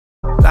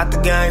Got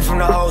the game from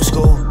the old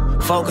school.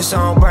 Focus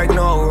on break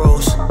no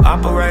rules.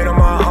 Operate on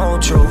my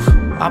own truth.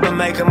 I've been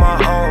making my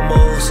own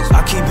moves.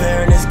 I keep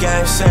hearing this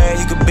game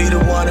saying you could be the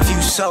one if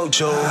you so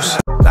choose.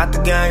 Got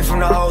the game from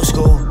the old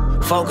school.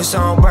 Focus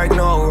on break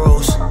no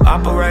rules.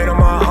 Operate on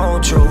my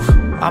own truth.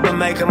 I've been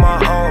making my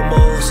own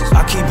moves.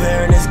 I keep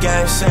hearing this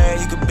game saying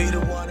you could be the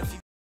one if you.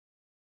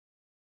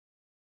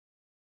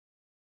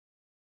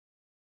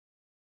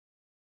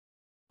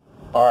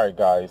 Alright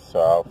guys,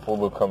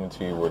 Fabolous coming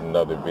to you with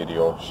another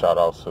video. Shout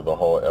outs to the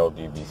whole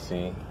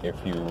LDBC. If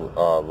you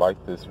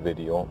like this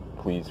video,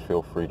 please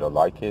feel free to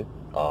like it.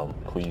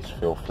 Please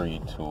feel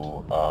free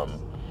to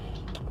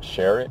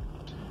share it.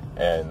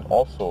 And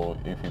also,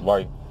 if you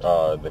like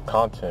the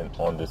content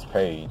on this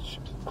page,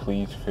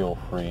 please feel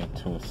free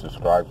to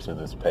subscribe to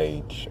this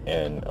page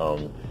and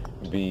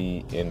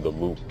be in the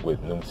loop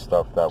with new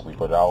stuff that we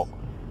put out,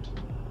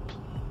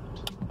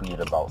 be it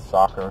about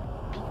soccer,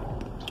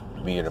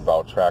 be it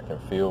about track and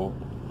field,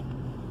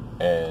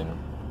 and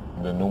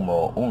the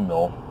numero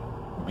uno,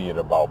 be it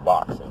about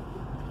boxing.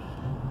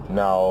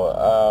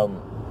 Now,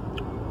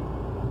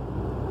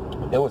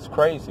 it was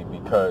crazy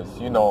because,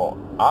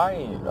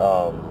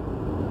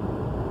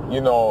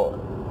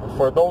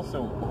 for those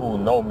who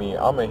know me,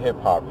 I'm a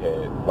hip-hop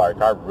head. Like,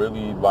 I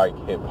really like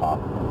hip-hop.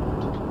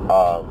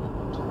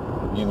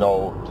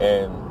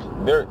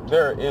 And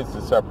there is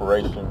a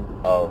separation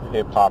of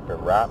hip-hop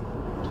and rap,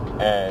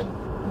 and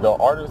the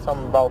artists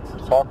I'm about to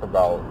talk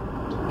about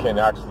can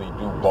actually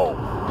do both.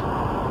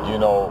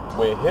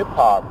 With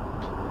hip-hop,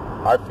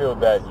 I feel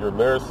that your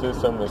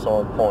lyricism is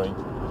on point.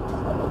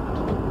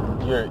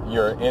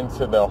 You're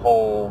into the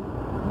whole,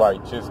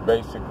 like, just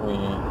basically,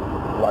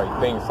 like,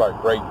 things like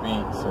great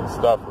beats and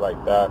stuff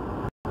like that.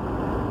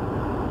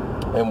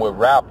 And with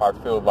rap, I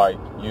feel like,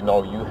 you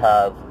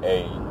have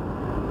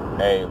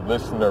a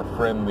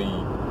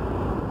listener-friendly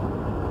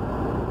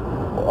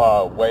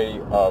way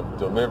of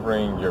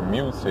delivering your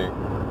music,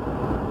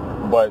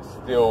 but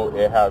still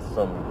it has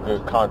some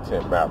good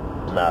content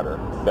matter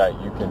that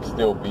you can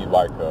still be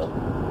like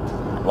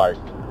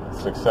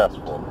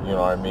successful, you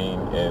know what I mean,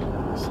 and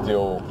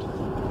still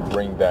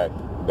bring that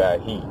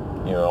heat,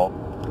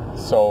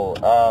 So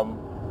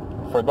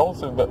for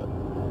those of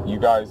you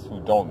guys who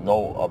don't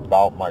know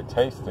about my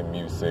taste in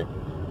music,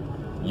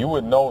 you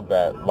would know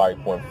that, like,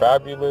 when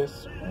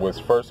Fabolous was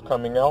first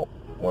coming out,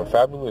 when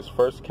Fabolous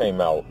first came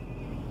out,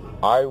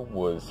 I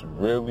was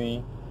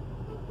really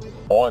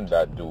on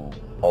that dude,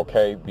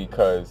 okay?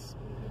 Because,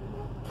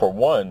 for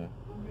one,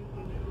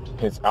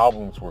 his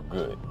albums were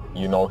good.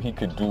 He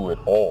could do it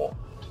all.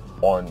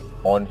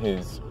 On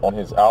his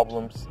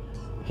albums,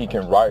 he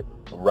can rap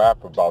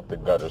about the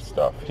gutter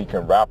stuff. He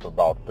can rap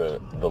about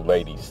the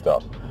lady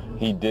stuff.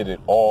 He did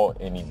it all,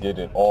 and he did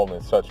it all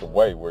in such a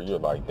way where you're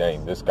like,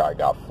 dang, this guy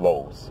got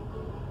flows.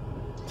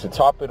 To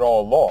top it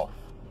all off,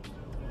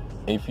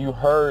 if you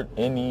heard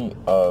any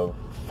of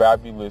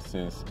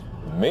Fabolous's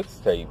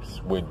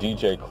mixtapes with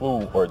DJ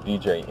Clue or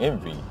DJ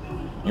Envy,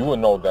 you would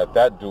know that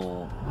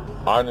dude,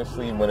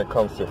 honestly, when it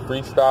comes to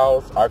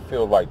freestyles, I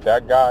feel like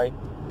that guy,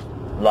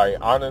 like,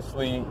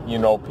 honestly,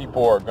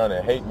 people are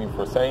gonna hate me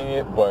for saying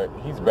it, but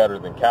he's better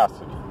than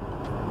Cassidy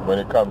when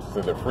it comes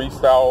to the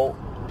freestyle,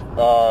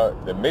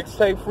 the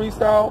mixtape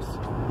freestyles.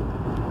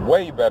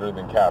 Way better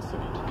than Cassidy.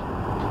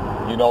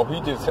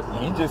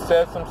 He just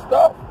said some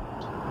stuff.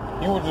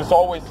 He would just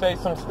always say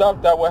some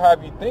stuff that would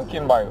have you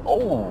thinking, like,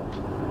 oh,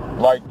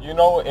 like,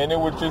 and it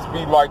would just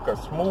be like a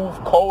smooth,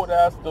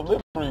 cold-ass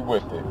delivery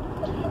with it.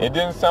 It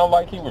didn't sound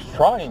like he was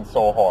trying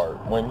so hard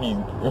when he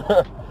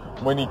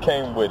when he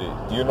came with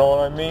it. You know what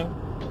I mean?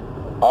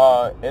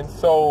 And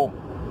so,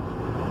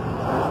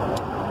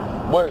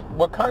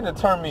 what kind of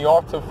turned me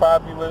off to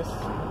Fabolous,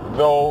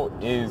 though,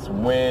 is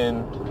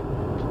when,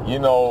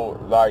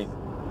 like,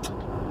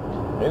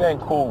 it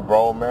ain't cool,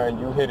 bro, man.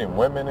 You hitting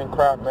women and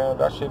crap, man.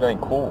 That shit ain't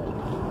cool.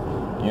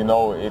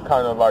 It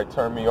kind of, like,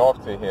 turned me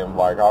off to him.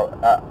 Like,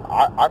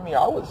 I mean,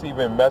 I was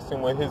even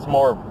messing with his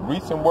more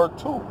recent work,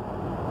 too.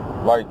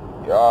 Like,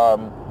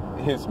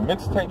 his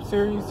mixtape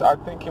series, I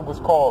think it was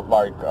called,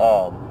 like,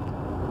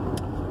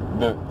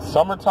 the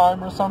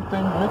Summertime or something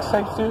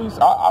mixtape series.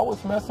 I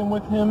was messing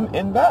with him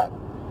in that,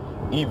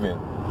 even.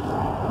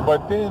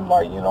 But then,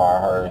 like, I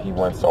heard he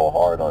went so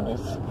hard on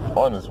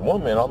his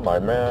woman. I'm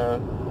like,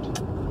 man,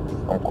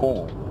 I'm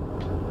cool.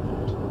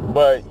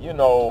 But,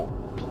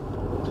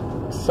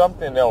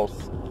 something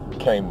else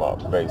came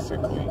up,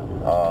 basically.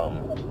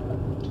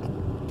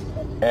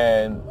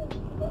 And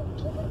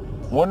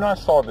when I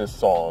saw this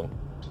song,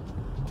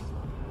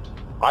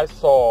 I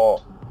saw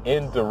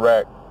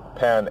indirect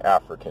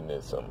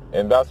Pan-Africanism.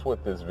 And that's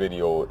what this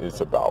video is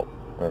about,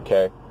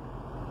 okay?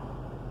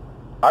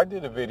 I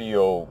did a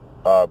video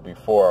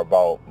before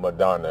about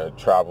Madonna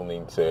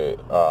traveling to,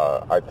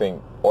 I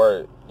think,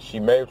 or she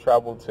may have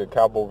traveled to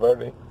Cabo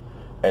Verde,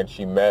 and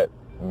she met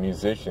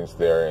musicians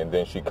there, and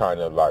then she kind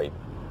of, like,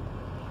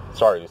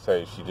 sorry to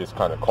say, she just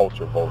kind of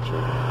culture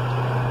vultured.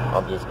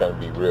 I'm just going to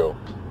be real.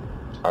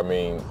 I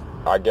mean,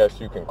 I guess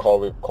you can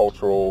call it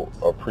cultural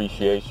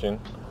appreciation,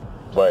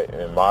 but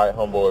in my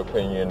humble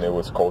opinion, it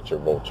was culture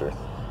vulture.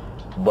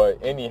 But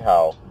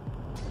anyhow,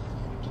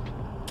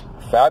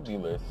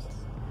 Fabolous,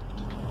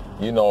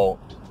 you know,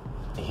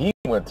 he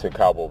went to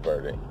Cabo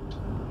Verde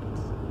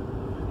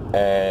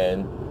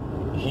and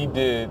he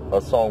did a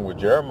song with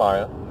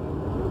Jeremiah,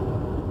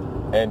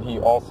 and he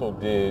also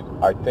did,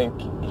 I think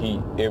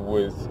it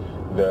was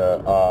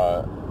the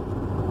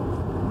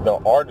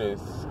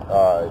artist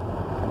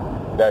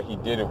that he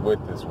did it with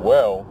as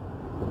well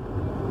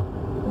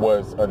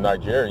was a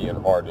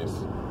Nigerian artist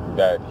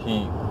that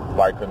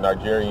a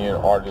Nigerian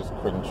artist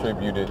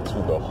contributed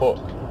to the hook,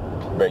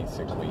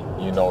 basically.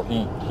 You know,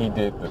 he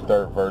did the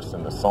third verse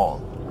in the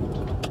song.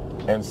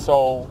 And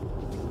so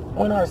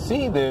when I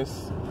see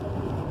this,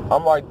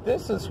 I'm like,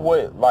 this is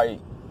what, like,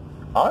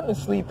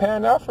 honestly,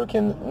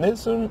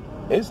 Pan-Africanism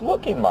is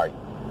looking like.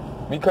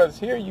 Because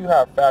here you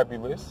have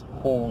Fabolous,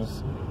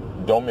 who's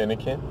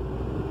Dominican.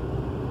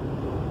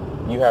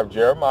 You have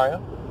Jeremiah,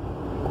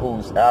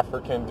 who's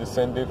African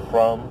descended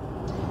from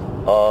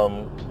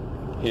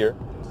here,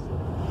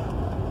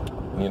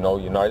 you know,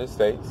 United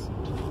States.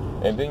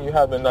 And then you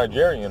have the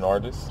Nigerian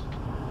artists.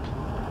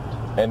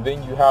 And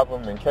then you have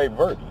them in Cape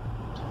Verde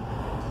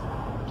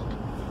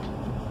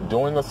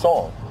doing a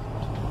song,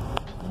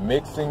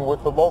 mixing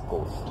with the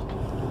locals,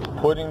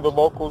 putting the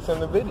locals in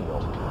the video,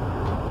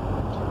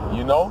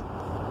 you know?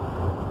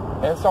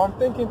 And so I'm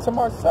thinking to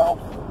myself,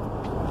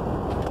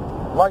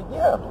 like,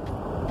 yeah,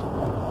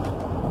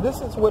 this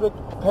is what a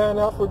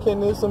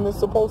Pan-Africanism is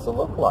supposed to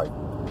look like.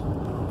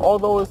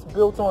 Although it's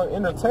built on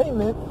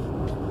entertainment,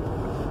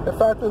 the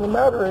fact of the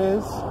matter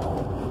is,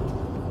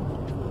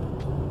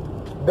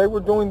 they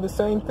were doing the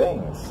same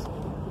things.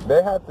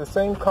 They had the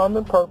same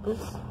common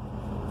purpose.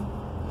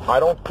 I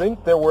don't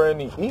think there were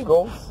any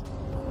egos,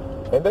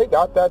 and they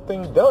got that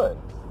thing done.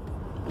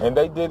 And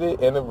they did it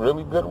in a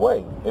really good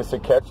way. It's a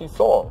catchy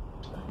song.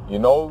 You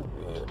know,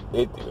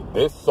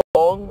 this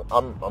song,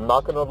 I'm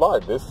not gonna lie,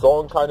 this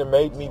song kind of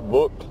made me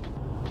look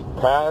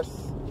past,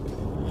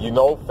 you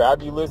know,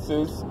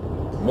 Fabolous's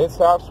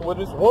mishaps with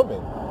his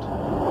woman.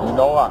 You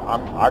know,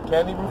 I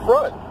can't even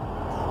front.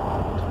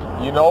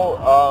 You know,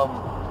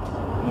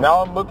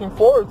 now I'm looking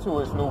forward to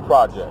his new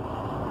project.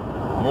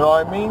 You know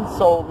what I mean?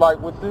 So, like,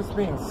 with this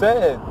being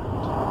said,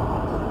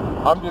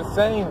 I'm just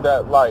saying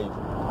that, like,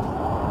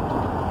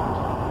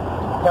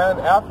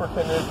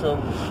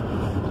 Pan-Africanism,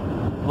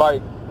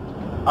 like,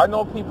 I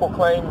know people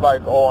claim,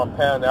 like, oh, I'm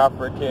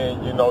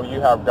Pan-African. You know,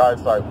 you have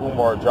guys like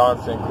Umar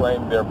Johnson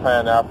claim they're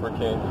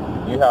Pan-African.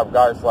 You have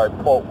guys like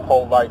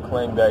Polite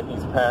claim that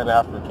he's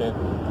Pan-African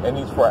and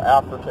he's for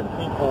African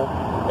people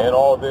and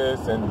all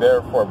this, and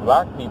they're for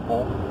black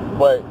people.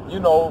 But, you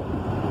know,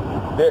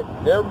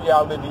 their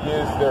reality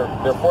is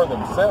they're for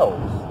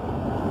themselves.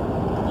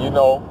 You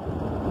know,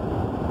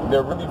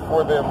 they're really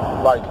for them,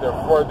 like, they're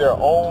for their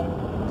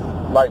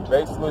own, like,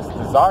 baseless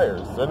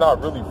desires. They're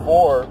not really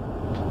for,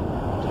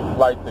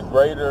 like, the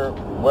greater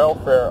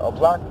welfare of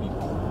black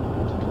people.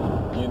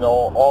 You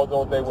know,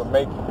 although they would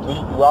lead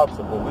you out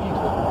to believe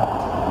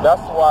it.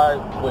 That's why,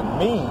 with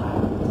me,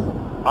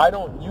 I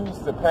don't use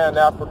the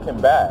Pan-African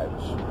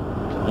badge.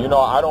 You know,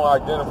 I don't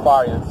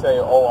identify and say,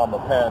 oh, I'm a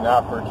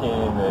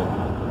Pan-African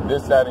and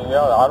this, that, and the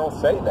other. I don't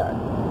say that.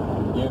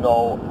 You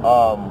know,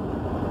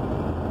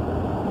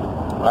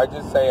 I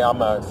just say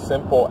I'm a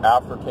simple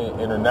African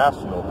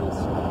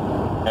internationalist.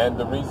 And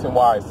the reason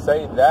why I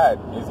say that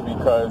is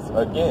because,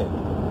 again,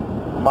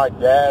 my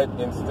dad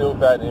instilled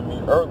that in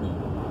me early.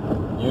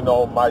 You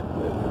know,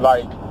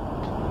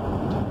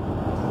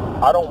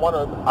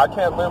 I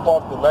can't live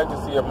off the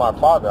legacy of my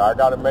father. I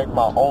got to make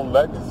my own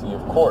legacy,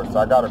 of course.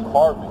 I got to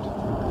carve it.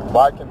 But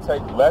I can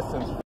take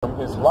lessons from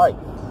his life.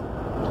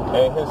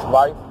 And his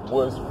life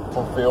was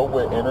fulfilled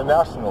with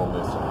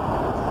internationalism.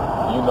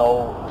 You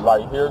know,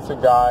 like, here's a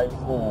guy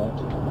who,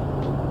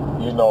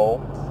 you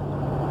know,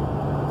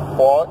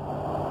 fought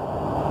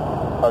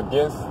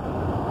against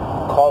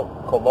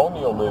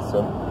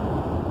colonialism,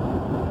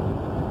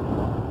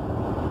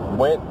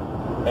 went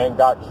and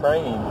got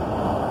trained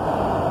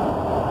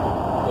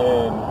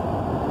in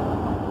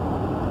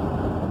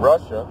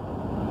Russia,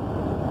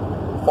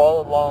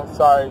 fought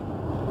alongside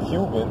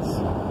Cubans,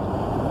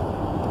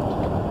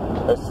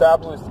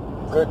 established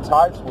good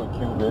ties with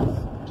Cubans,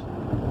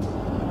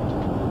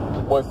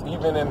 was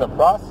even in the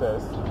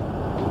process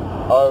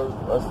of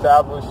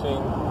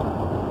establishing,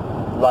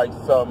 like,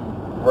 some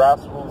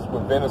grassroots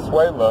with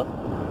Venezuela,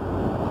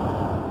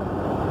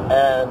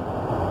 and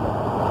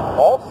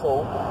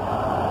also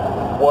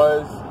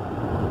was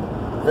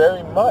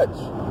very much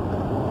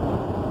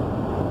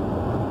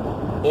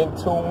in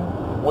tune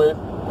with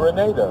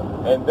Grenada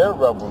and their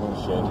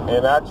revolution,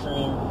 and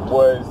actually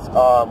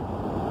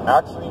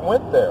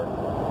went there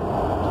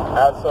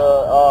as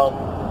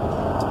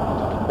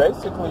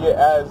basically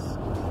as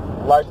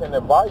like an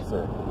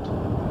advisor.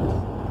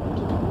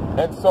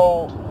 And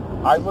so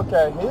I look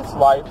at his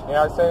life and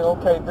I say,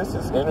 okay, this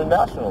is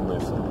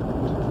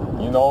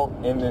internationalism, you know,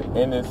 in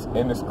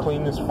its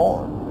cleanest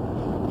form.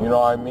 You know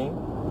what I mean?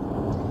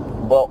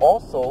 But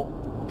also,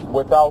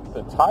 without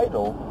the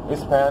title,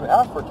 it's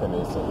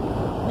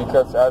Pan-Africanism.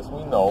 Because as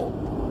we know,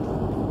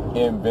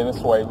 in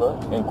Venezuela,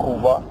 in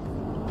Cuba,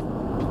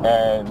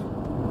 And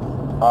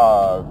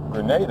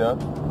Grenada,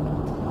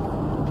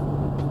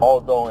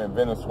 although in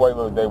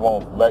Venezuela they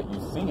won't let you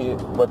see it,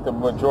 but the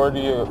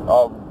majority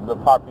of the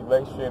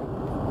population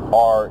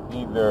are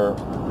either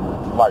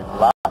like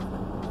black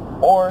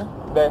or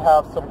they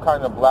have some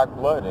kind of black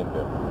blood in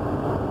them,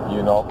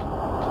 you know.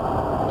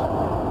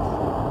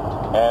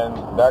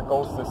 And that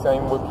goes the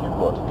same with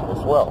Cuba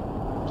as well,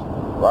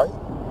 right?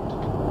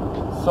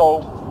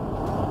 So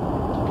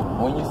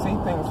when you see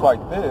things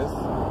like this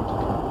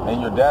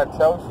and your dad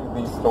tells you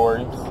these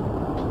stories,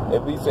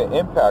 it leaves an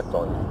impact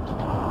on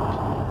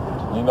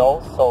you. You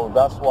know, so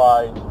that's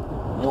why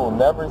you will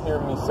never hear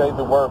me say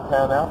the word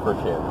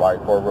Pan-African,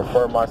 like, or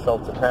refer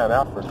myself to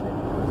Pan-African.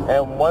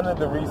 And one of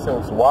the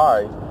reasons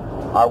why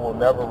I will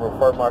never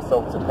refer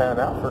myself to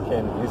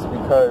Pan-African is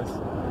because,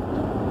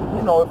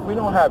 you know, if we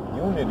don't have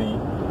unity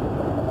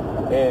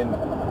in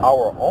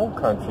our own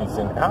countries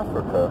in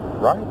Africa,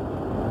 right?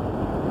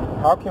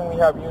 How can we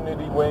have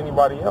unity with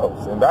anybody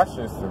else? And that's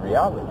just the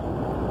reality.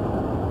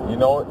 You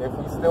know, if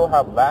we still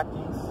have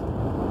lackeys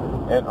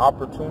and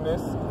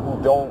opportunists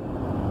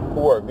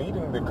who are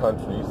leading the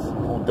countries,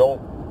 who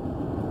don't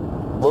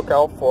look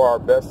out for our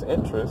best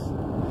interests,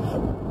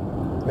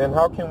 then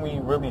how can we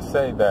really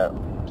say that,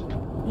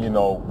 you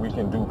know, we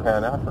can do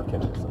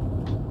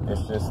Pan-Africanism?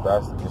 It's just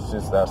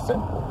that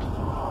simple.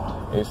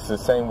 It's the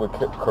same with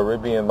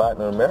Caribbean,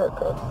 Latin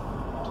America.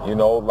 You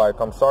know, like,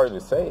 I'm sorry to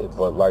say it,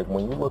 but like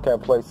when you look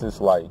at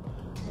places like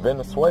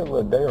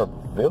Venezuela, they are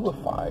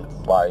vilified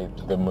by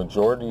the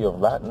majority of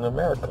Latin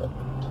America.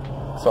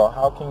 So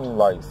how can you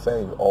like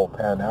say, oh,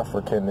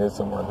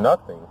 Pan-Africanism or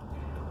nothing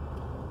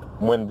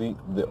when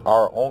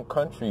our own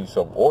countries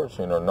of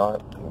origin are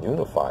not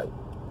unified?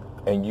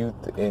 And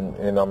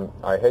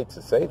I hate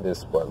to say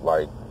this, but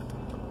like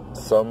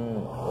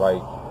some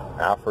like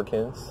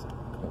Africans,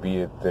 be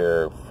it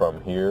they're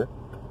from here,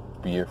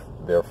 be it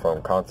they're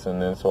from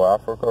continental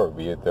Africa, or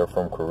be it they're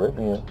from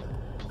Caribbean,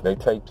 they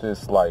take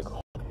this like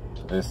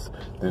this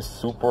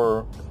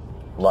super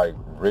like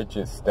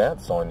rigid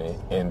stance on it,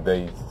 and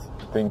they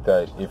think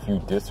that if you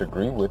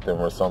disagree with them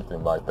or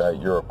something like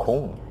that, you're a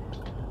coon.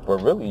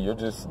 But really, you're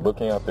just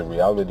looking at the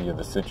reality of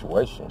the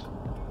situation.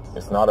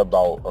 It's not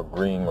about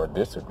agreeing or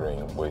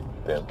disagreeing with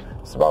them.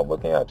 It's about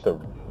looking at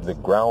the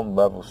ground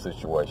level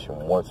situation,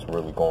 what's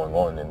really going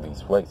on in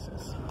these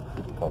places.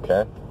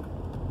 Okay?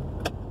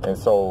 And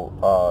so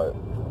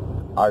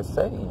I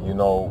say, you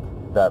know,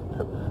 that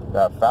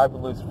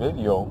Fabolous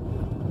video,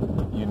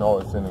 you know,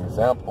 is an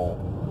example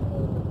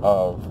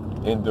of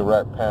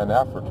indirect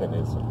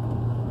Pan-Africanism,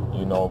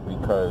 you know,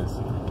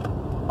 because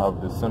of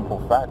the simple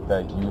fact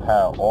that you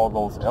have all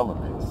those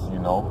elements, you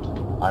know.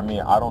 I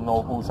mean, I don't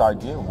know whose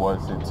idea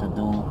was it to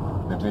do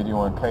the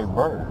video in Cape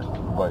Verde,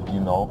 but, you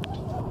know,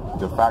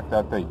 the fact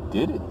that they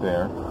did it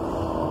there,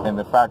 and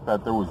the fact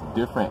that there was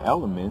different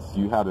elements.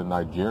 You had a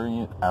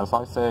Nigerian, as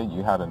I said,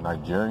 you had a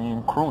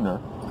Nigerian crooner,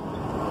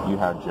 you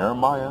had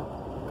Jeremiah,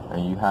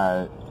 and you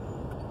had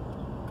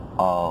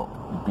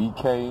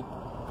BK,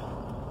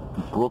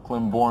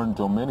 Brooklyn-born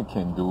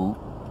Dominican dude,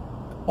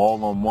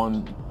 all on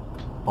one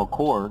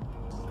accord,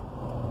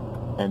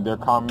 and their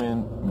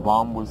common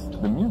bond was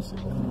the music,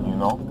 you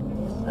know.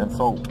 And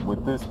so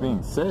with this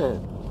being said,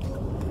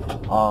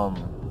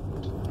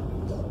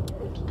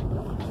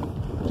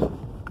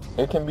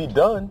 it can be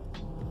done.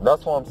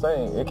 That's what I'm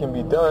saying. It can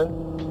be done.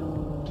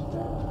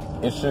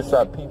 It's just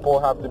that people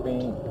have to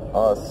be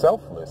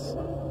selfless.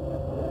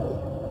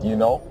 You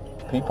know,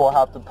 people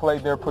have to play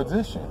their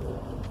position.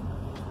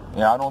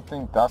 And I don't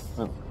think that's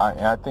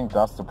I think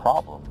that's the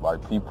problem.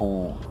 Like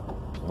people,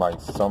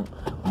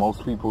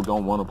 most people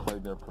don't want to play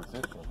their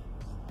position.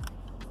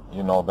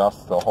 You know,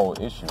 that's the whole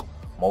issue.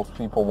 Most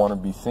people want to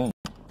be seen.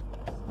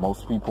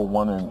 Most people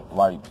want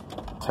to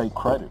take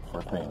credit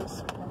for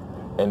things.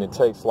 And it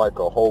takes like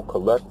a whole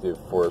collective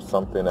for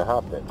something to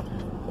happen.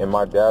 In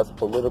my dad's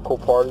political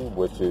party,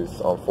 which is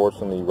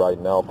unfortunately right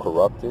now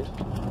corrupted,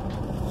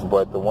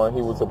 but the one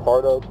he was a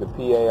part of, the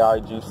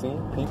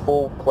PAIGC,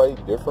 people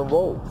played different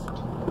roles.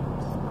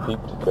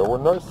 There were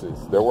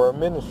nurses, there were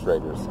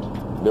administrators,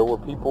 there were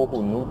people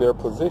who knew their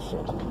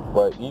position,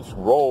 but each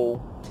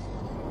role,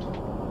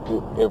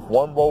 if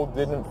one role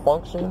didn't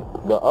function,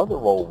 the other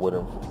role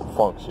wouldn't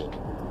function.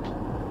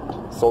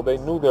 So they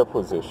knew their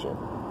position.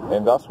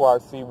 And that's why I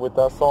see with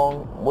that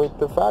song with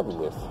the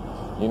Fabolous,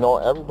 you know,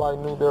 everybody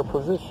knew their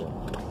position.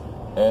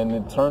 And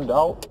it turned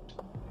out,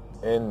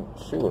 and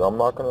shoot, I'm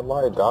not going to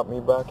lie, it got me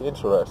back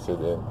interested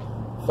in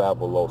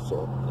Fabolous,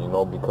 you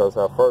know, because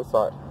at first,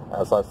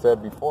 as I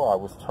said before, I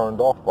was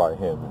turned off by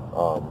him,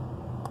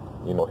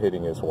 you know,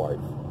 hitting his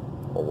wife,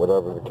 or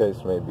whatever the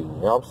case may be.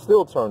 You know, I'm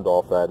still turned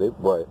off at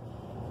it, but,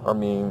 I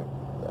mean,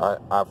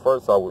 at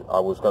first I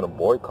was going to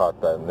boycott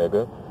that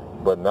nigga,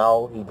 but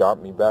now he got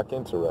me back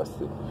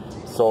interested.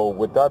 So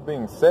with that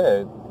being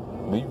said,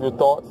 leave your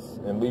thoughts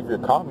and leave your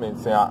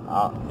comments, and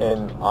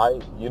I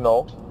you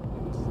know,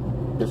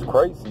 it's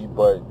crazy,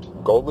 but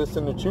go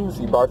listen to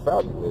Choosy by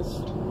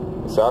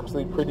Fabolous. It's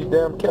actually pretty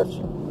damn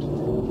catchy,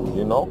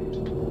 you know.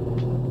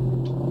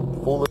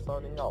 Foolish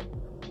signing out.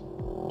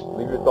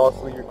 Leave your thoughts,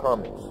 leave your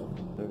comments.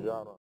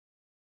 genre.